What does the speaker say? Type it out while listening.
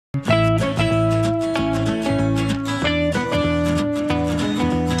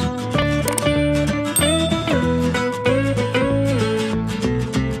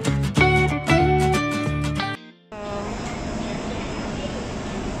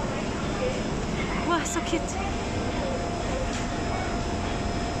Oh, so cute.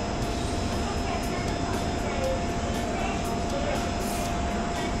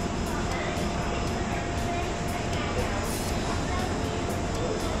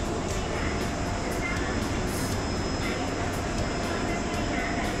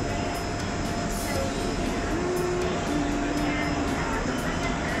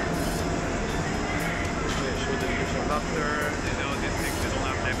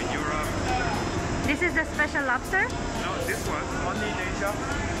 This is the special lobster? No, this one, only in Asia.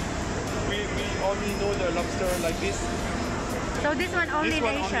 We only know the lobster like this. So this one only in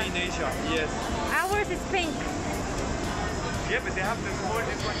Asia? Only in Asia, yes. Ours is pink. Yeah, but they have the small,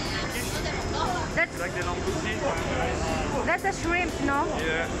 this one pinkish. That's like the lambuti. That's a shrimp, no?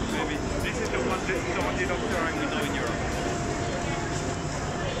 Yeah, maybe. This is the one, this is the only lobster I know in Europe.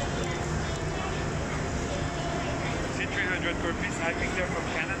 See, 300 per piece. I think they're from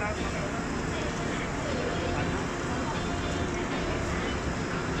Canada.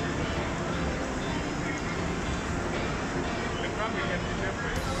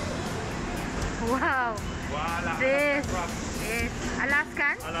 Wow. Voila. This crabs. is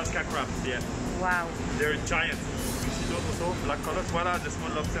Alaskan? Alaska crabs, yeah. Wow. They're giant. You see those also? Black colors. Voila, the small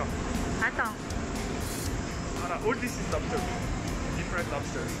lobster. Ato. Voila. All this is lobster. Different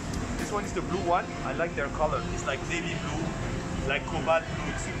lobsters. This one is the blue one. I like their color. It's like navy blue, like cobalt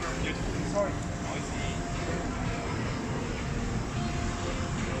blue. It's super beautiful. Sorry. Noisy.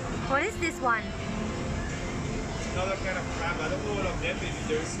 What is this one? Another kind of crab. I don't know all of them.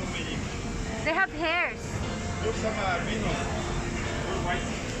 There's so many. They have hairs. Look, some albinos. All white.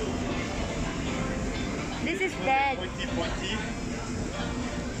 This is dead. Pointy.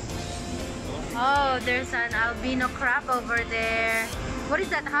 Oh, there's an albino crab over there. What is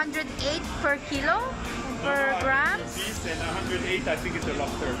that? 108 per kilo? Per gram? Piece and 108 I think is the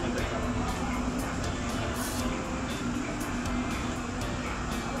lobster on the crab.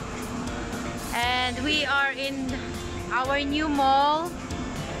 And we are in our new mall.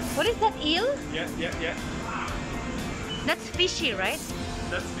 What is that, eel? Yeah. That's fishy, right?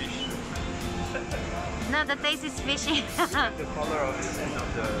 That's fish. No, the taste is fishy. The color of the skin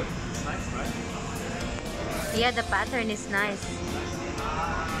of the... It's nice, right? Yeah, the pattern is nice.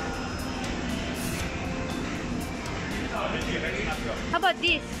 How about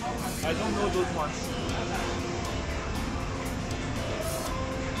this? I don't know those ones.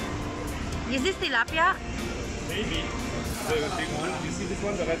 Is this tilapia? Maybe. The big one. You see this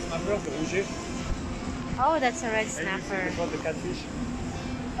one, the red snapper, the rouge? Oh, that's a red And you see snapper. this one, the catfish?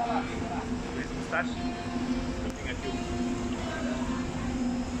 With mustache. Looking at you.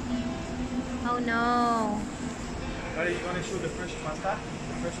 Oh no. You want to show the fresh pasta?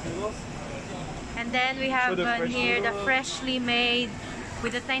 The fresh noodles? And then we have here the freshly made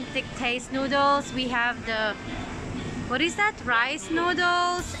with authentic taste noodles. We have the, what is that? Rice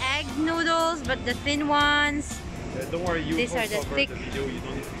noodles, egg noodles, but the thin ones. Don't worry, you These are the thick. The video, you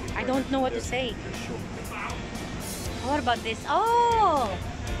don't need to I don't know what to say. Just show. What about this? Oh!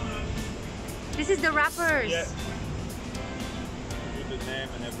 This is the wrappers. Yeah. With the name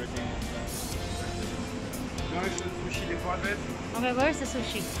and everything. You want to show the sushi department? Okay, where's the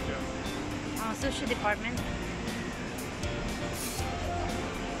sushi? Yeah. Oh, sushi department.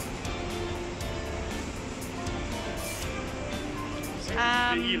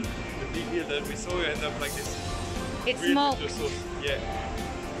 The eel. The big eel that we saw end up like this. It's Grilled smoked. with the sauce. Yeah.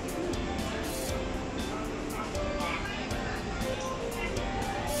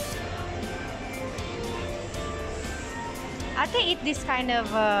 I can eat this kind of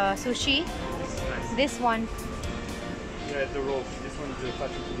sushi. This is nice. This one. Yeah, the roll. This one is the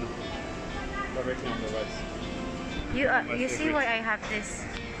fatty tuna. Directly on the rice. You see why I have this?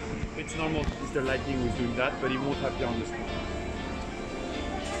 It's normal. It's the lighting who's doing that, but it won't appear on the screen.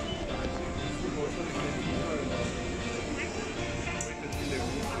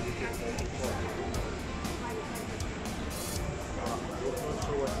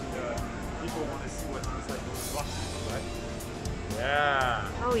 People want to see what's inside those boxes, right?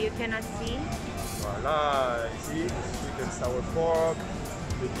 Yeah. Oh, you cannot see? Voila. You see, sweet and sour pork,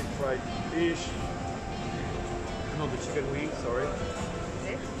 the deep fried fish. No, the chicken wings. Sorry.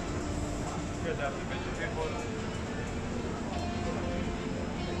 This? Here they have the vegetable.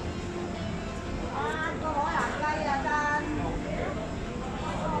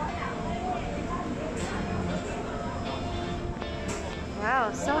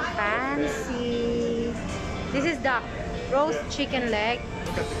 Wow, so fancy. This is the roast chicken leg.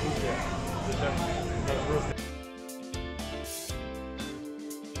 Look at the food there. That's roasted.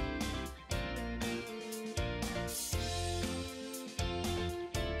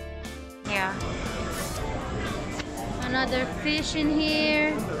 Yeah. Another fish in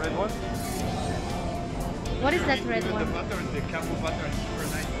here. The red one? What is that red Even one? the butter, the camel butter is super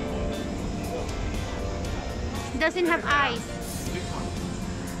nice. It doesn't have eyes. This one.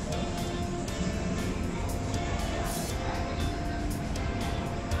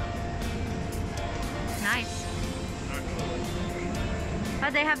 Nice.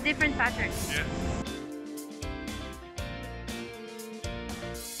 But they have different patterns. Yeah.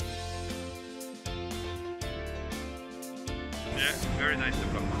 Yeah, very nice the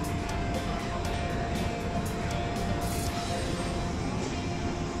black one.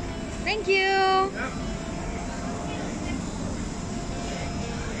 Thank you. Yeah.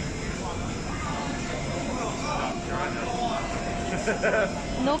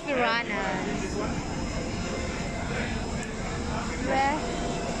 No piranhas. Where?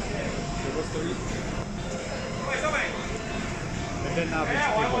 And then now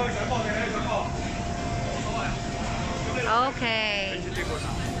vegetable. Okay. Vegetable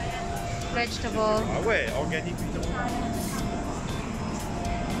now. Vegetable. Ah ouais, organique plutôt.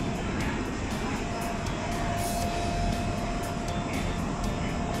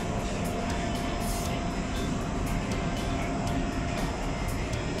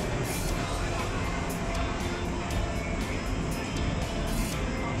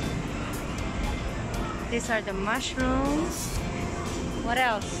 These are the mushrooms. What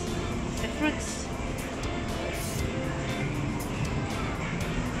else? The fruits.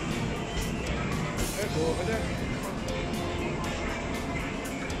 Let's go over there.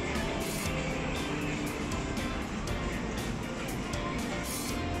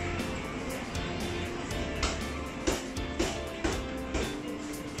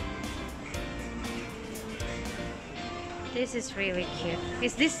 This is really cute.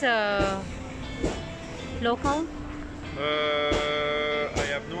 Is this local? I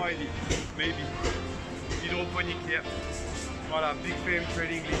have no idea. Maybe. Hydroponic, yeah. Voilà, Big Fame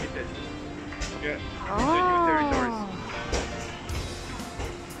Trading Limited. Yeah. The new territories.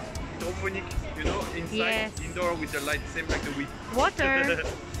 Hydroponic, you know, inside, Yes. indoor with the light, same like the wheat. Water.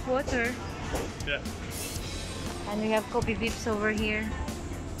 Water. Yeah. And we have coffee bips over here.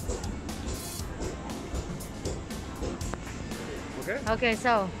 Okay. Okay,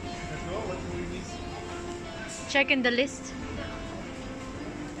 so Let's go. What do we need? check in the list.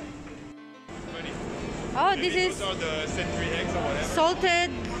 Ready? Oh, Maybe this is those are the century eggs or whatever.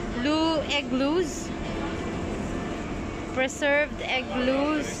 salted egg loose. Preserved egg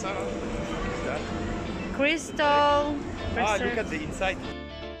loose. That. Crystal. Ah, Preserved. look at the inside.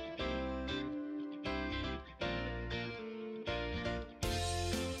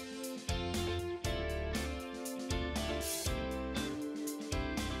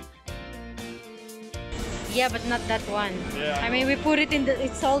 Yeah, but not that one. Yeah, I I mean, we put it in the.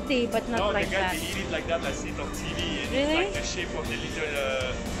 It's salty, but not No, like the guys, that. they eat it like that. I see it on TV. And Really? It's like the shape of the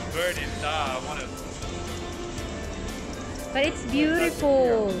little bird. And I wanna. But it's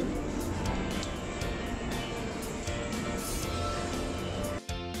beautiful.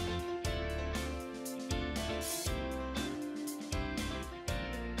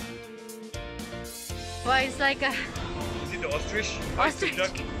 Well, it's like a Is it the ostrich? ostrich,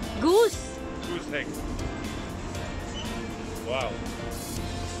 Duck. goose. Goose egg. Wow.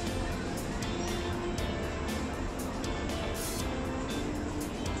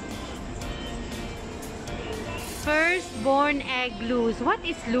 Firstborn egg loose. What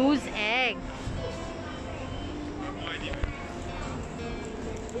is loose egg? No idea.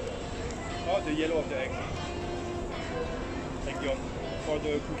 Oh, the yellow of the egg. Like your, for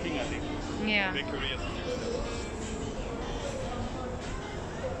the cooking, I think. Yeah. Bakery or something like that.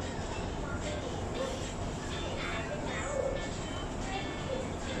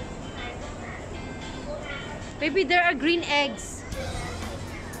 Maybe there are green eggs.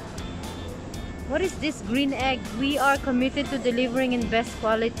 What is this green egg? We are committed to delivering in best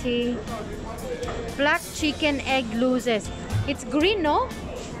quality. Black chicken egg looses. It's green, no?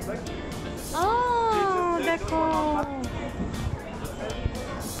 Oh, that's cool.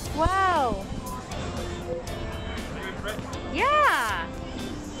 Wow. Yeah.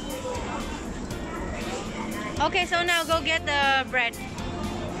 Okay, so now go get the bread.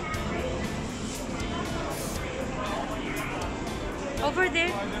 Over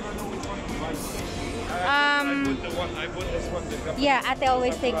there. I bought this one. The Japanese. Yeah, Ate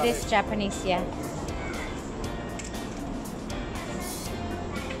always take this Japanese, yeah.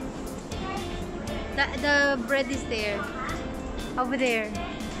 The bread is there. Over there.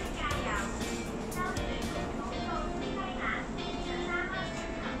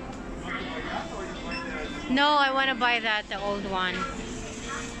 No, I want to buy that, the old one.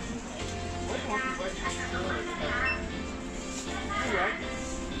 two, right?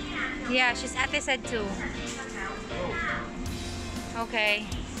 Yeah, she's Ate said two. Okay.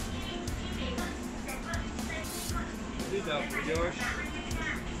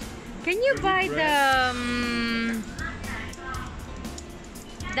 Can you buy the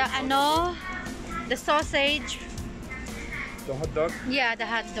ano, the sausage? The hot dog? Yeah, the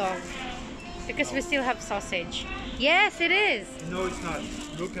hot dog. Because we still have sausage. Yes, it is. No, it's not.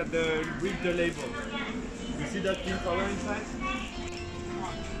 Look at the read the label. You see that pink color inside?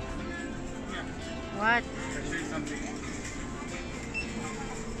 What? I'll show you something.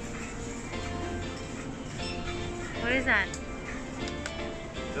 What is that?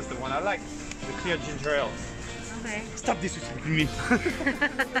 That's the one I like. The clear ginger ale. Okay. Stop disrespecting me.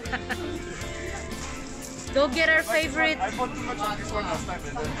 Go get our favorite. I bought too much of this one last time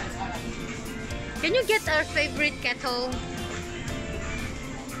and then... Can you get our favorite kettle?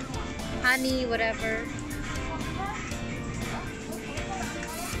 Honey, whatever.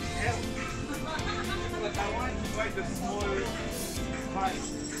 Buy the smaller size.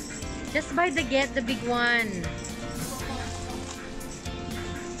 Just get the big one.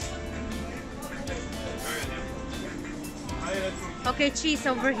 Okay, cheese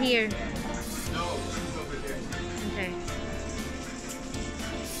over here. No, cheese over here. Okay.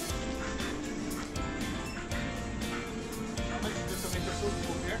 How much is the tomato sauce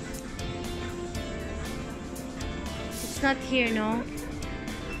over here? It's not here, no?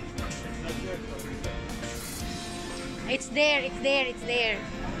 It's there, it's there, it's there.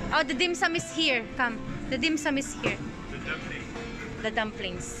 Oh, the dim sum is here. Come. The dim sum is here. The dumpling. The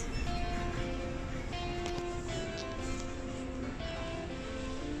dumplings.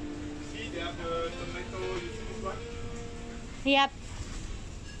 See, they have the tomato, you see this one? Yep.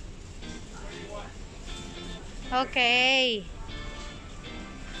 Okay.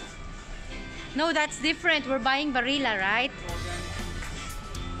 No, that's different. We're buying Barilla, right?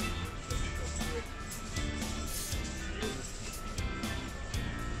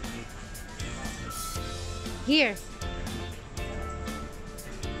 Here.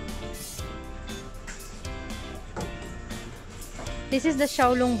 This is the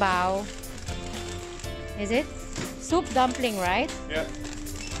Xiaolong Bao. Is it? Soup dumpling, right? Yeah.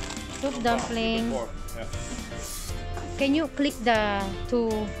 Soup dumpling. Yeah. Can you click the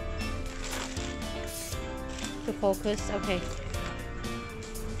to focus? Okay.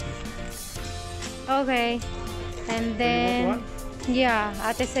 Okay. And then yeah,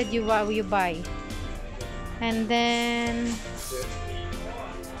 Ate said you buy. And then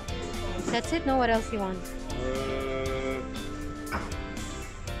that's it. No, what else you want?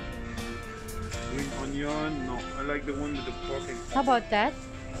 Green onion. No, I like the one with the pork and How about that?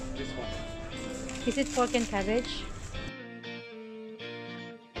 this one. Is it pork and cabbage?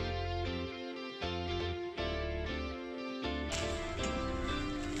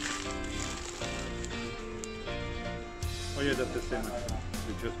 Oh yeah, that's the same one.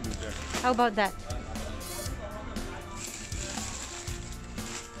 We just moved there. How about that?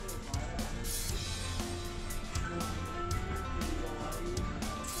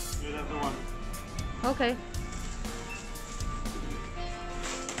 Yeah, that's the one. Okay.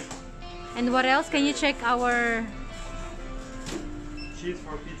 And what else? Can you check our... Cheese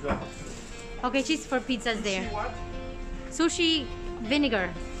for pizza. Okay, cheese for pizzas there. See what? Sushi vinegar.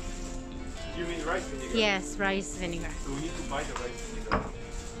 You mean rice vinegar? Yes, rice vinegar. So we need to buy the rice vinegar.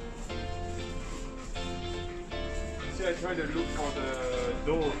 See, I tried to look for the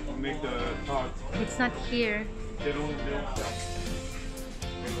dough to make the tart. It's not here. They don't sell.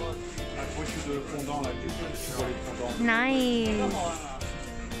 I put you the fondant like this. Tu vois les fondants. Nice.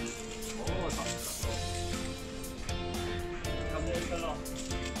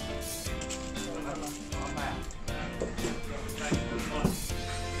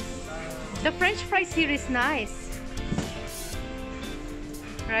 The French fries here is nice.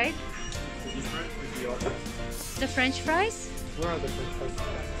 Right? Different with the other. The French fries? Where are the French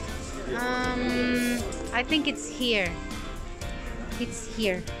fries? I think it's here. It's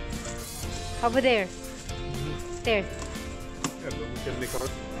here. Over there. There. Yeah, but we can make our...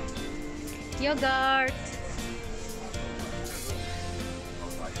 Yogurt.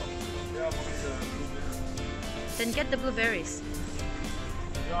 Then get the blueberries.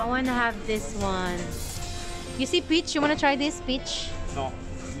 I want to have this one. You see peach? You want to try this peach? No,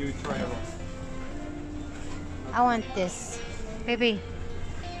 you try it. I want this. Baby.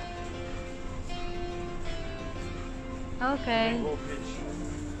 Okay. Raw peach.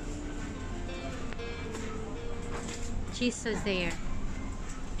 Cheese is there.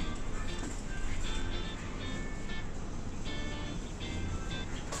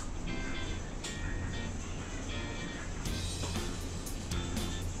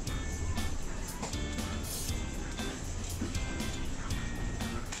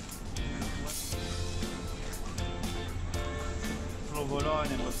 provolone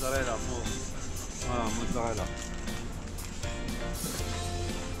and mozzarella. Mozzarella.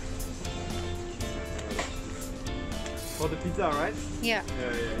 For the pizza, right? Yeah. Yeah,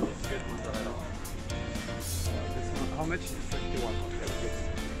 it's good mozzarella. This one, how much is 51? Okay.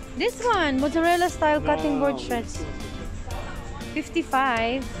 This one, mozzarella style cutting board this shreds. one is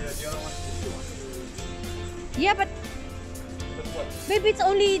 55. Yeah, the other one is 51. Yeah, but What? maybe it's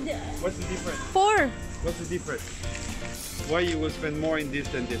only What's the difference? 4. What's the difference? Why you will spend more in this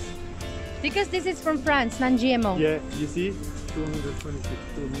than this? Because this is from France, non-GMO. Yeah, you see? 226,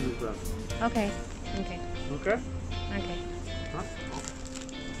 200 grams. Okay. Okay. Okay? Okay. Huh?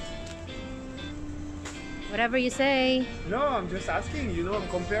 Whatever you say. No, I'm just asking, you know, I'm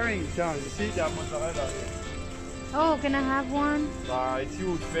comparing. You see the mozzarella here. Oh, can I have one? It's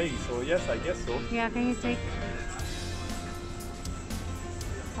huge thing, so yes, I guess so. Yeah, can you take?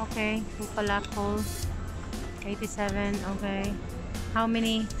 Okay, Pupalakol. 87, okay. How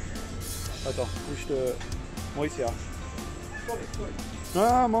many? Attends, push the... Moi ici, hein.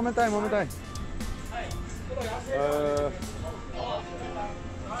 Ah, momentan.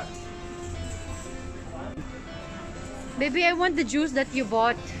 Baby, I want the juice that you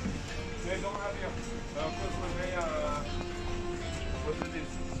bought. They don't have here. What's it?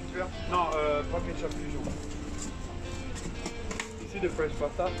 Super? Non, pas ketchup du jour. You see the French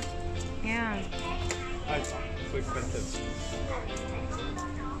pasta? Yeah. It's so expensive.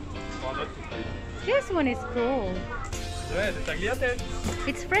 Oh, not too bad. This one is cool. Yeah, the tagliatelle.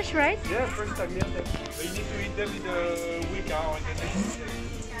 It's fresh, right? Yeah, French tagliatelle. But you need to eat them in the week or in the next day.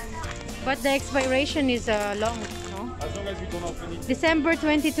 But the expiration is long, no? As long as you don't open it. December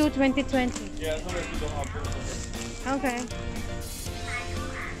 22, 2020. Yeah, as long as you don't open it. Okay.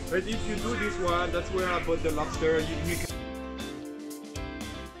 But if you do this one, that's where I bought the lobster. You can...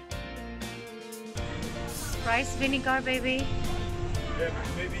 Rice vinegar, baby. Yeah,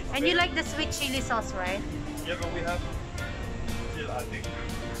 but maybe. And you like the sweet chili sauce, right? Yeah, but we have still, I think.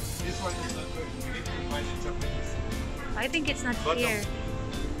 This one is not good. We need to combine it up with this. I think it's not But no. here.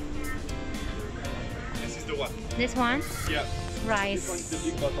 This is the one. This one? Yeah. Rice. This one is the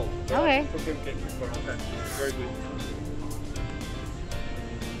big bottle. Okay. It's okay, we can keep for a long time. It's very good.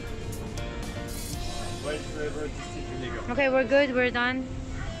 White flavor, distinct vinegar. Okay, we're good. We're done.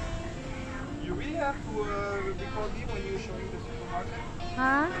 You really have to record me when you're showing the supermarket?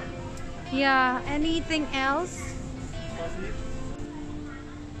 Huh? Yeah. Anything else? Parsley?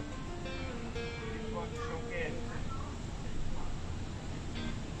 This one is okay.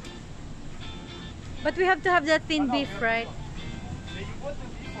 But we have to have that thin No, beef, we have right? to- May you put the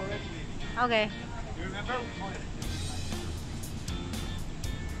beef already, baby. Okay. You remember we bought it?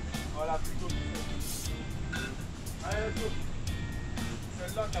 Voilà, plutôt. Allez, let's go.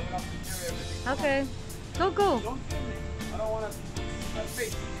 Celle-là, t'as l'air de tirer everything. Okay. Go, go. Don't kill me. I don't want to see my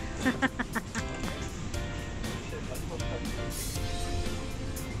face. Shit, that's what I'm doing.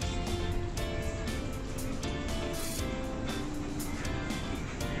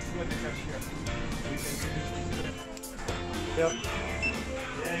 You see what they have here. Yep.